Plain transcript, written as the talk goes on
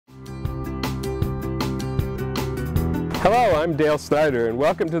Hello, I'm Dale Snyder, and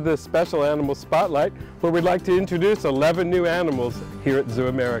welcome to this special Animal Spotlight, where we'd like to introduce 11 new animals here at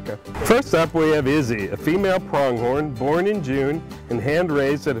ZooAmerica. First up, we have Izzy, a female pronghorn born in June and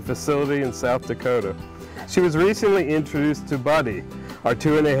hand-raised at a facility in South Dakota. She was recently introduced to Buddy, our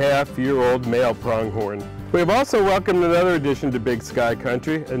 2.5-year-old male pronghorn. We have also welcomed another addition to Big Sky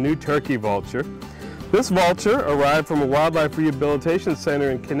Country, a new turkey vulture. This vulture arrived from a wildlife rehabilitation center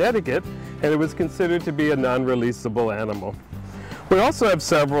in Connecticut, and it was considered to be a non-releasable animal. We also have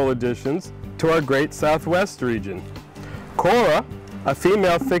several additions to our great Southwest region. Cora, a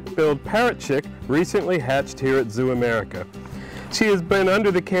female thick-billed parrot chick, recently hatched here at ZooAmerica. She has been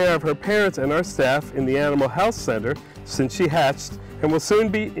under the care of her parents and our staff in the Animal Health Center since she hatched and will soon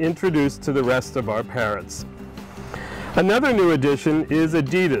be introduced to the rest of our parrots. Another new addition is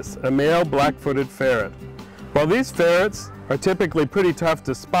Adidas, a male black-footed ferret. While these ferrets are typically pretty tough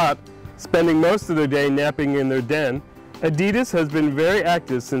to spot, spending most of their day napping in their den, Adidas has been very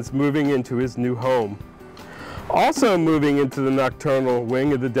active since moving into his new home. Also moving into the nocturnal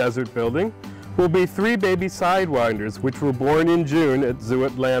wing of the desert building will be 3 baby sidewinders, which were born in June at Zoo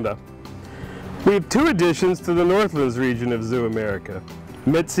Atlanta. We have 2 additions to the Northlands region of ZooAmerica.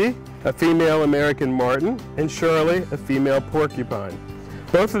 Mitzi, a female American marten, and Shirley, a female porcupine.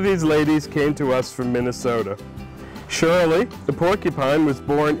 Both of these ladies came to us from Minnesota. Shirley, the porcupine, was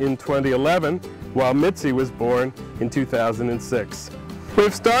born in 2011, while Mitzi was born in 2006.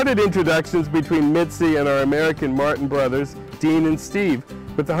 We've started introductions between Mitzi and our American marten brothers, Dean and Steve,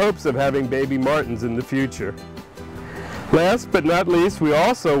 with the hopes of having baby martens in the future. Last but not least, we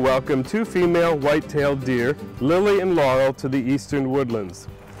also welcome 2 female white-tailed deer, Lily and Laurel, to the eastern woodlands.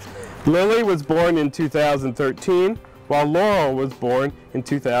 Lily was born in 2013, while Laurel was born in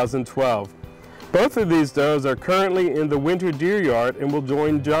 2012. Both of these does are currently in the winter deer yard and will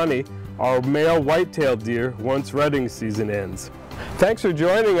join Johnny, our male white-tailed deer, once rutting season ends. Thanks for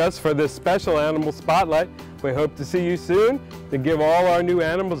joining us for this special Animal Spotlight. We hope to see you soon and give all our new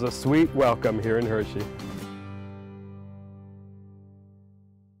animals a sweet welcome here in Hershey.